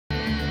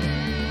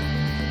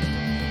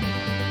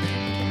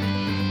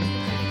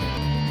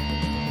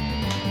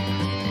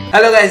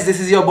Hello guys, this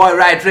is your boy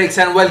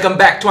Rytrix and welcome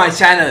back to my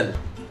channel.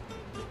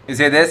 You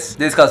see this?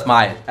 This is called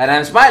smile. And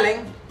I'm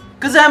smiling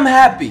because I'm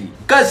happy.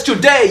 Because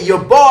today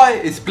your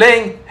boy is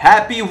playing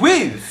Happy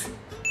Wheels.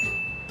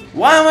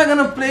 Why am I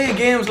gonna play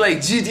games like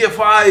GTA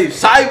 5,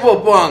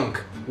 Cyberpunk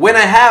when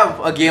I have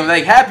a game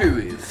like Happy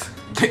Wheels?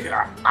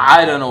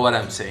 I don't know what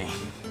I'm saying.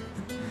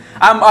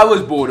 I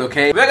was bored,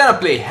 okay? We're gonna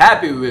play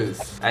Happy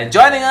Wheels. And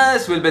joining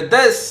us will be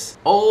this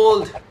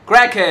old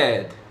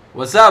crackhead.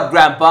 What's up,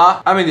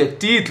 Grandpa? I mean, your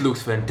teeth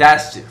looks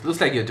fantastic.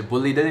 Looks like you're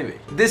bullied anyway.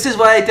 This is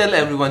why I tell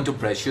everyone to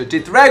brush your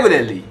teeth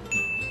regularly.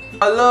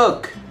 Oh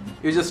look,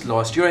 you just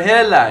lost your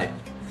hairline.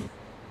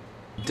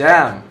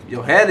 Damn,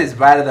 your hair is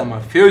brighter than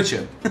my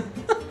future.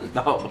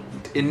 No.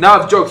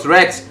 Enough jokes,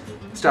 Rex.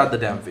 Start the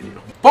damn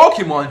video.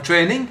 Pokemon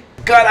training.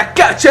 Gotta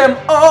catch them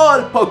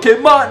all,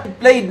 Pokemon.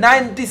 Played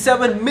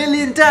 97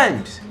 million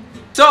times.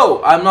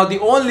 So, I'm not the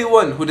only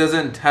one who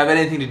doesn't have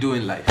anything to do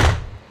in life.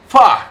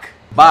 Fuck.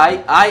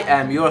 Bye, I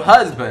am your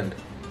husband.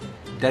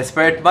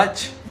 Desperate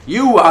much?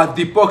 You are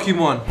the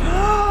Pokemon.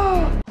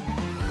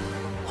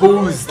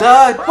 Who's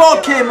that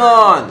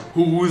Pokemon?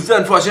 Who's the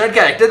unfortunate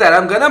character that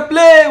I'm gonna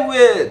play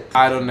with?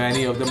 I don't know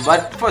any of them,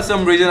 but for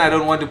some reason I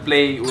don't want to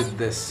play with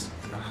this.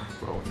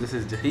 Bro,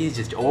 he's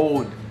just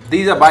old.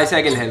 These are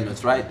bicycle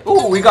helmets, right?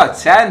 Oh, we got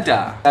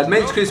Santa. That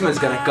means Christmas is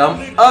gonna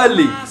come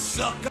early.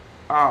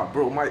 Ah,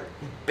 bro, my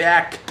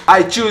back.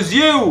 I choose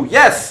you,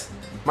 yes.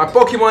 My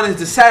Pokemon is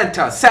the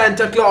Santa.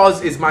 Santa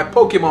Claus is my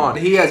Pokemon.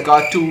 He has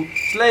got 2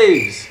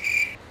 slaves.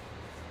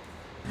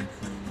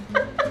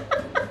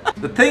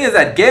 The thing is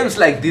that games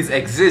like this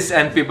exist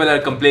and people are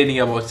complaining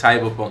about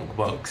Cyberpunk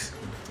bugs.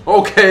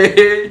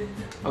 Okay.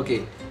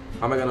 Okay,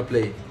 how am I gonna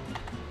play?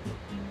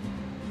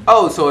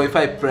 Oh, so if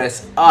I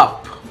press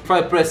up. If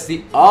I press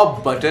the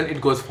up button, it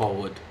goes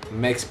forward.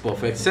 Makes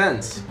perfect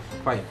sense.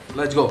 Fine,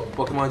 let's go.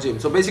 Pokemon gym.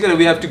 So basically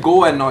we have to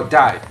go and not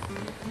die.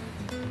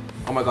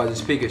 Oh my god,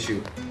 it's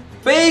Pikachu.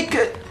 I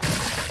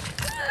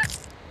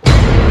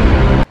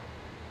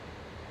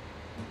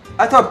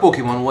thought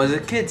Pokemon was a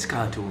kid's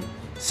cartoon.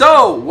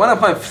 So, one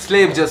of my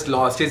slaves just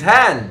lost his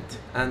hand.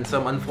 And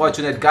some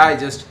unfortunate guy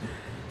just,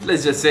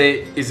 let's just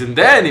say, isn't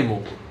there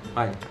anymore.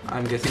 Fine,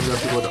 I'm guessing we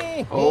have to go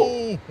down.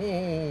 Oh.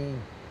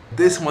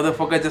 This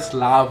motherfucker just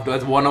laughed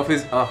at one of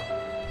his...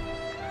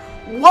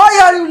 Why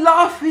are you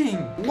laughing?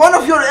 One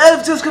of your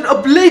elves just got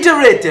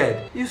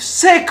obliterated. You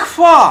sick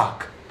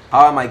fuck.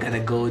 How am I gonna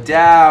go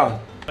down?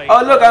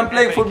 Oh look, I'm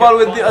playing football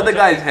with the other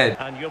guy's head.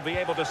 And you'll be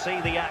able to see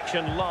the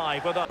action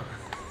live with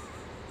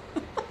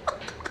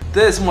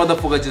This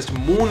motherfucker just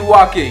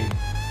moonwalking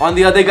on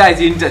the other guy's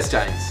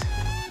intestines.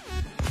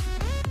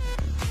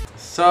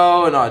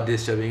 So not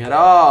disturbing at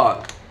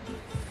all.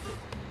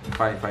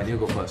 Fine, you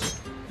go first.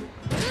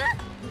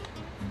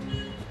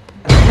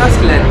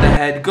 Just let the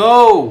head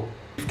go.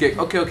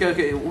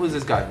 Okay. Who's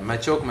this guy? My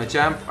choke, my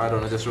champ? I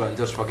don't know, just run,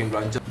 just fucking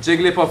run.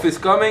 Jigglypuff is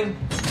coming.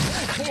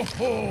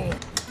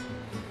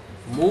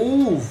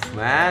 Move,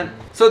 man.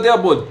 So they're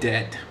both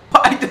dead.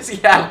 Why does he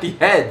have the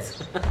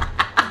heads?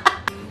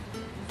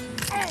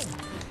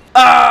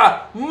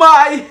 Ah,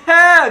 my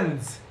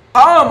hands!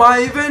 How am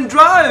I even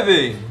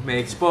driving?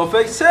 Makes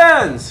perfect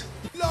sense.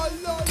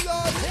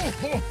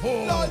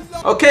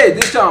 Okay,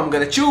 this time I'm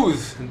gonna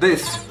choose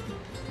this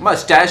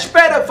mustache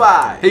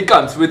pedophile. He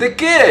comes with a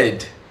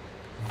kid.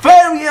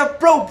 Very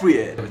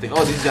appropriate.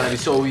 Oh, this is gonna be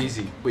so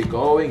easy. We're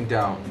going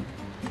down.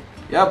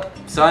 Yep,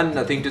 son,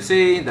 nothing to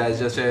see. That's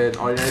just an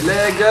ordinary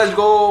leg. Just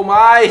go.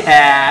 My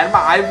hand,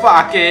 my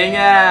fucking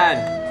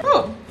hand.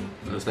 Oh,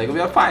 looks like we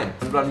are fine.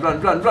 Run.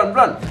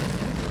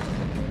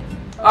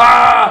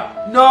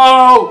 Ah,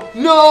 no,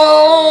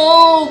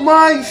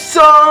 my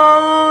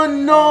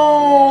son,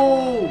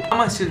 no. How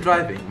am I still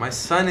driving? My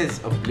son is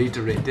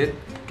obliterated.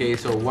 Okay,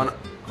 so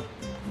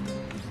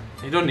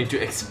you don't need to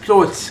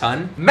explode,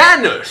 son.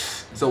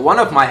 Manners. So one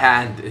of my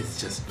hand is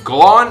just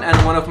gone and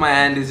one of my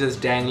hand is just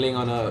dangling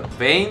on a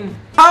vein.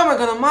 How am I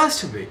gonna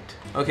masturbate?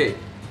 Okay,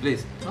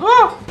 please.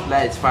 Oh,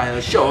 let's find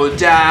a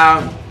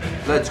showdown.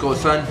 Let's go,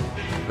 son.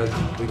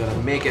 We're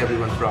gonna make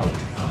everyone proud.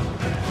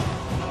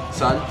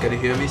 Son, can you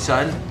hear me,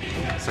 son?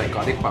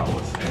 Psychotic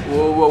powers.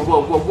 Whoa.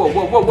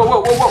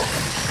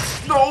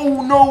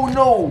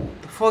 No.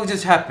 The fuck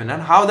just happened?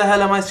 And how the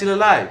hell am I still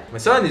alive? My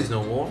son is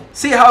no more.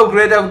 See how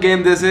great of a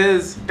game this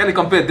is? Can you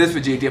compare this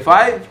with GTA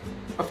 5?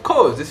 Of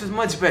course, this is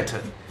much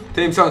better.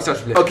 Theme song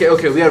starts playing. Okay,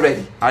 we are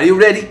ready. Are you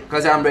ready?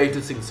 Because I'm ready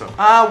to sing a song.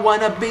 I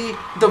wanna be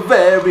the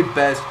very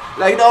best,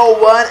 like no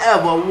one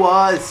ever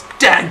was.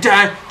 Dang,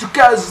 to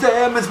catch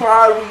them is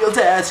my real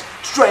test.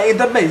 Strength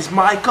that makes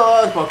my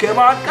cause.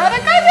 Pokemon gotta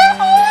catch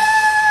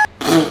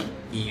them.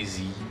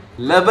 Easy.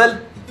 Level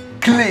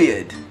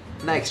cleared.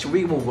 Next,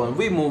 we move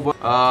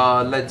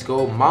on. Let's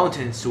go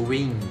mountain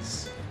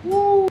swings.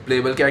 Woo.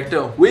 Playable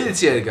character,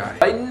 wheelchair guy.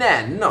 By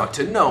Nan, not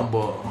a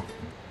number.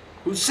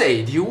 Who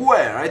said you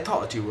were? I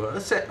thought you were a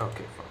set.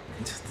 Okay,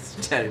 fine.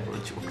 Just terrible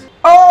jokes.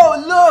 Oh,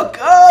 look!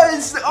 Oh,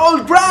 it's the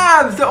old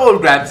Gramps! The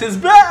old Gramps is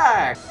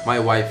back! My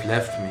wife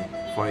left me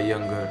for a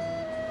younger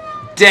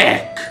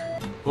dick.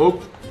 Oh,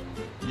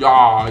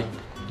 yeah.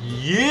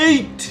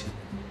 Yeet!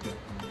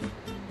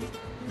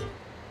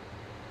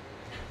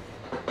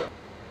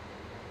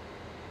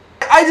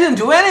 I didn't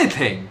do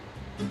anything.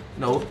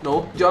 No,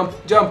 no, jump,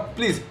 jump,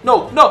 please.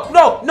 No, no,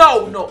 no,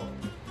 no, no.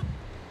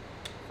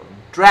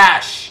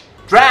 Trash,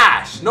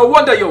 trash. No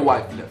wonder your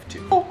wife left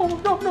you. Oh, oh,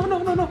 no, no, no,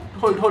 no, no.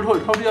 Hold, hold,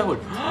 hold. How do I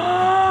hold?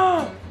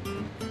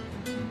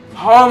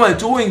 How am I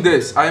doing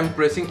this? I am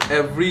pressing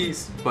every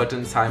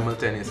button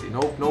simultaneously.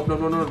 Nope, nope, no,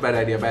 no, no. Bad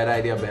idea, bad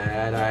idea,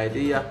 bad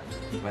idea.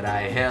 But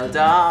I held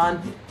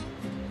on.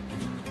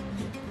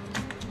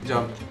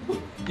 Jump.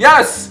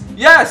 Yes,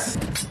 yes.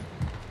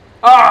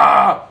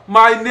 Ah,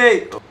 my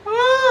name.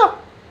 Ah.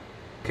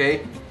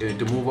 Okay, you need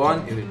to move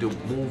on. You need to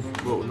move,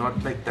 bro.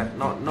 Not like that.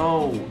 Not,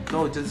 no,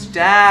 no. Just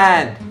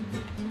stand,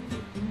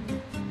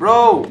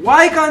 bro.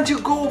 Why can't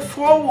you go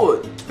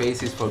forward?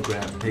 Space is for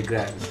grab. Hey,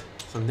 grabs.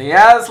 Something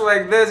else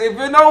like this, if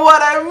you know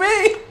what I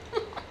mean.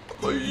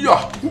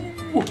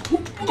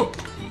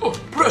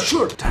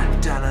 Pressure.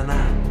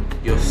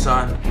 Your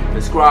son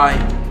is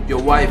crying.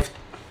 Your wife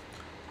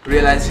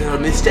realizes her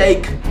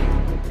mistake.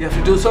 You have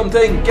to do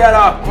something. Get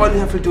up. All you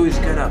have to do is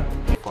get up.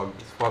 Fuck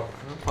this. Fuck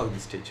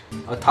this stage.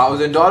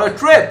 $1,000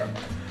 trip.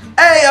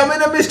 Hey, I'm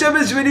in a Mr.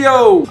 Beast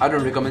video. I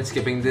don't recommend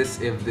skipping this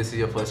if this is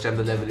your first time.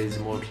 The level is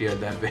more clear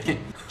that way.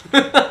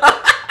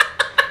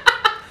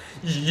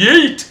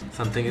 Yeet!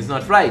 Something is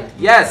not right.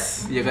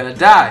 Yes, you're gonna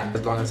die.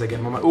 As long as I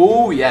get my money.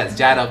 Oh yes,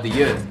 Dad of the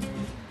Year.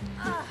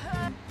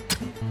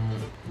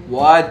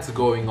 What's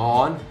going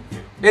on?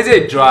 Is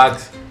it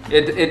drugs?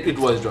 It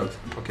was drugs.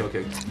 Okay,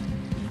 okay.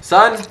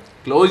 Son,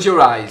 close your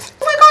eyes.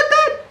 Oh my god,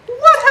 Dad!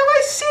 What have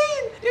I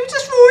seen? You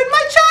just ruined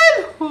my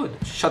childhood.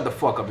 Shut the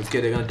fuck up, you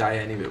kid. You're gonna die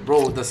anyway.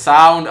 Bro, the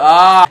sound.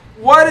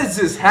 What is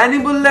this?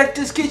 Hannibal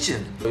Lecter's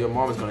kitchen. Your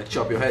mom is gonna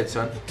chop your head,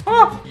 son.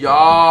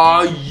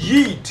 Yeah,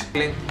 yeet.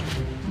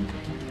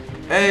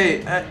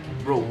 Hey,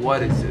 bro,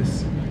 what is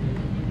this?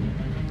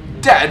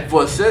 Dad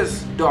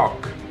versus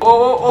Doc.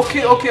 Oh,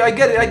 okay, okay, I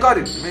get it, I got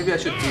it. Maybe I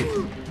should hit.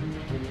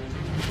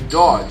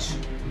 Dodge.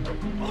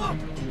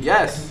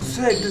 Yes,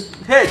 sick, just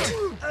hit.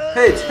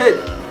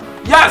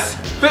 Yes,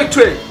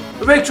 victory,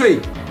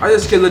 victory. I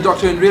just killed the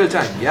doctor in real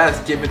time. Yes,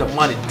 give me the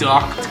money,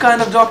 Doc. What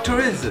kind of doctor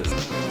is this?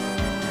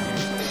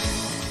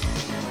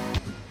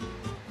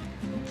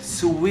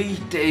 Sweet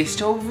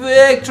taste of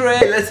victory.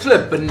 Let's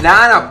flip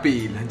banana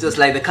peel, just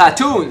like the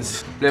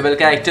cartoons. Playable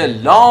character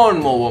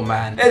Lawnmower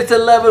Man. It's a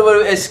level where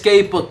you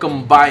escape or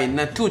combine.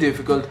 Not too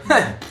difficult.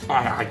 No.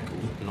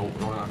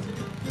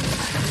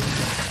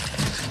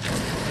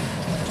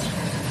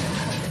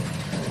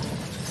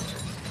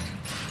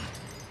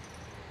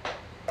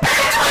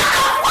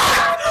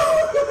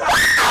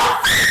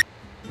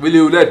 Will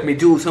you let me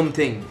do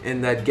something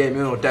in that game?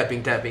 You know,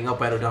 tapping,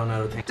 up arrow, down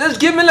arrow thing. Just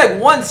give me like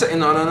 1 second.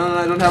 No,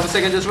 I don't have a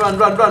second. Just run,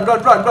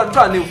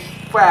 you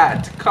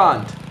fat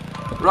cunt.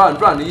 Run,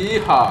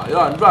 yeehaw.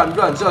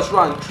 Run, just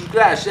run.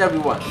 Crash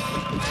everyone.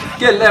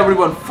 Kill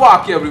everyone.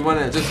 Fuck everyone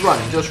else. Just run.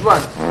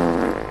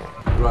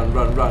 Run.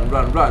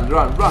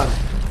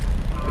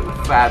 You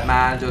fat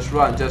man, just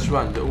run.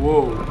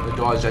 Whoa,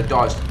 I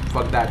dodged.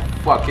 Fuck that.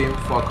 Fuck him,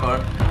 fuck her.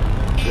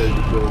 Just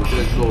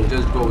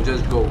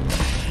go.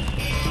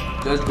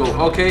 Just go,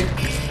 okay?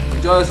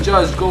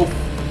 Just go.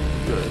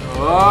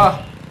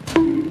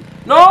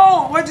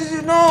 No! What did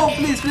you? No,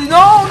 please.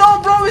 No,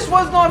 bro, this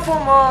was not for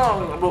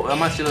mom. Bro,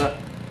 am I still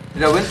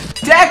did I win?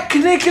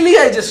 Technically,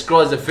 I just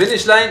crossed the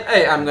finish line.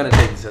 Hey, I'm gonna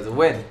take this as a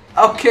win.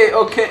 Okay,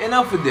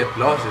 enough with the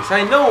applauses.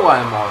 I know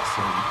I'm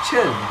awesome.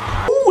 Chill,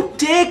 man. Ooh,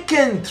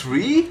 Taken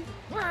 3?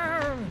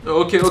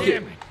 Okay.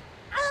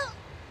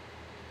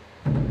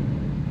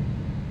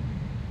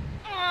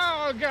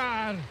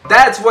 God.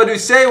 That's what you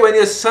say when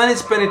your son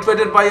is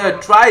penetrated by a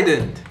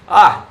trident.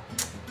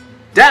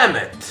 Damn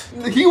it.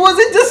 He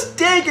wasn't just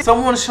taken.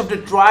 Someone shoved a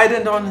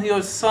trident on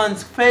your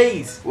son's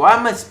face. Why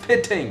am I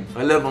spitting?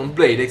 I live on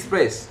Blade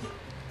Express.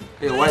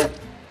 Hey, why?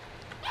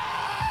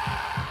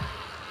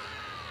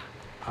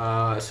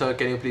 Sir,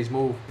 can you please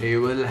move?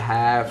 You will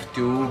have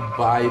to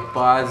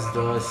bypass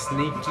the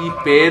sneaky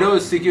pedo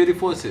security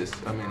forces.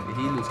 I mean,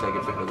 he looks like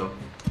a pedo though.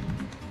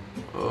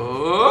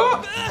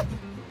 Oh.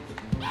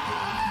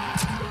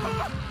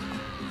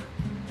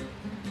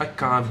 I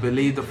can't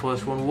believe the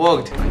first one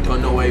worked. I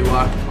don't know where you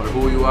are or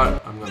who you are.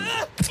 I'm gonna...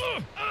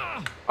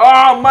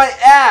 Oh, my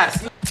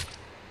ass!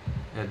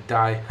 Yeah,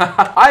 die.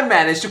 I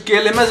managed to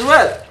kill him as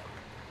well.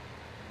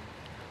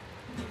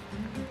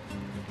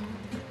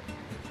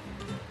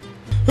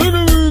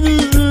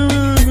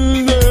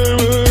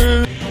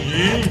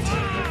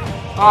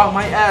 Ah,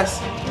 my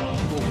ass.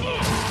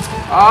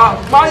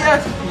 My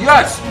ass.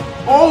 Yes.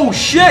 Oh,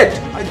 shit.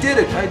 I did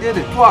it.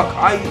 Fuck.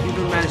 I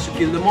even managed to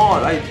kill them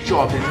all. I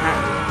chopped in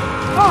hand.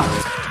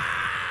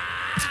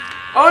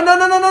 Oh no,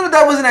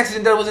 that was an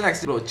accident,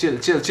 Bro, chill.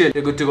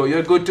 You're good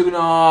to go,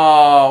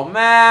 No,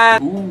 man.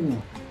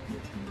 Ooh.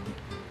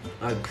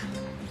 Ugh.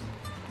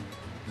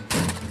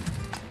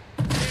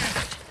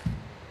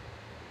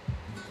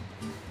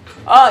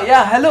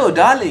 Yeah, hello,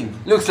 darling.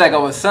 Looks like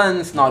our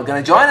son's not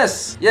gonna join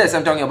us. Yes,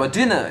 I'm talking about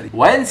dinner.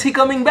 When's he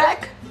coming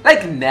back?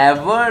 Like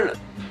never.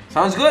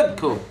 Sounds good,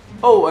 cool.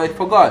 Oh, I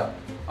forgot.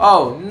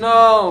 Oh,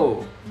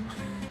 no.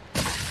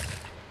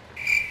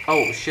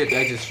 Oh shit,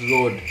 I just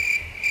rode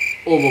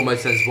over my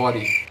son's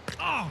body.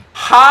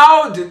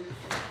 How did...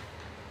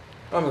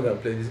 I'm not gonna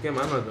play this game.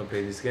 I'm not gonna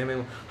play this game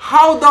anymore.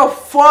 How the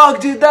fuck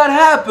did that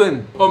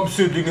happen? I'm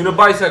sitting in a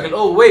bicycle.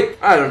 Oh wait,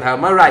 I don't have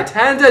my right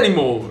hand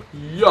anymore.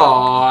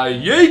 Yeah,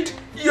 yeet.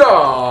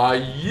 Yeah,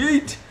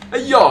 yeet.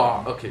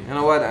 Yeah. Okay, you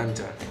know what? I'm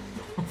done.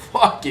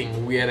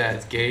 Fucking weird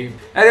ass game.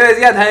 Anyways,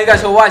 yeah, thank you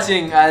guys for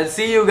watching. I'll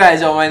see you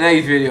guys on my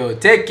next video.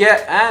 Take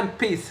care and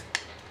peace.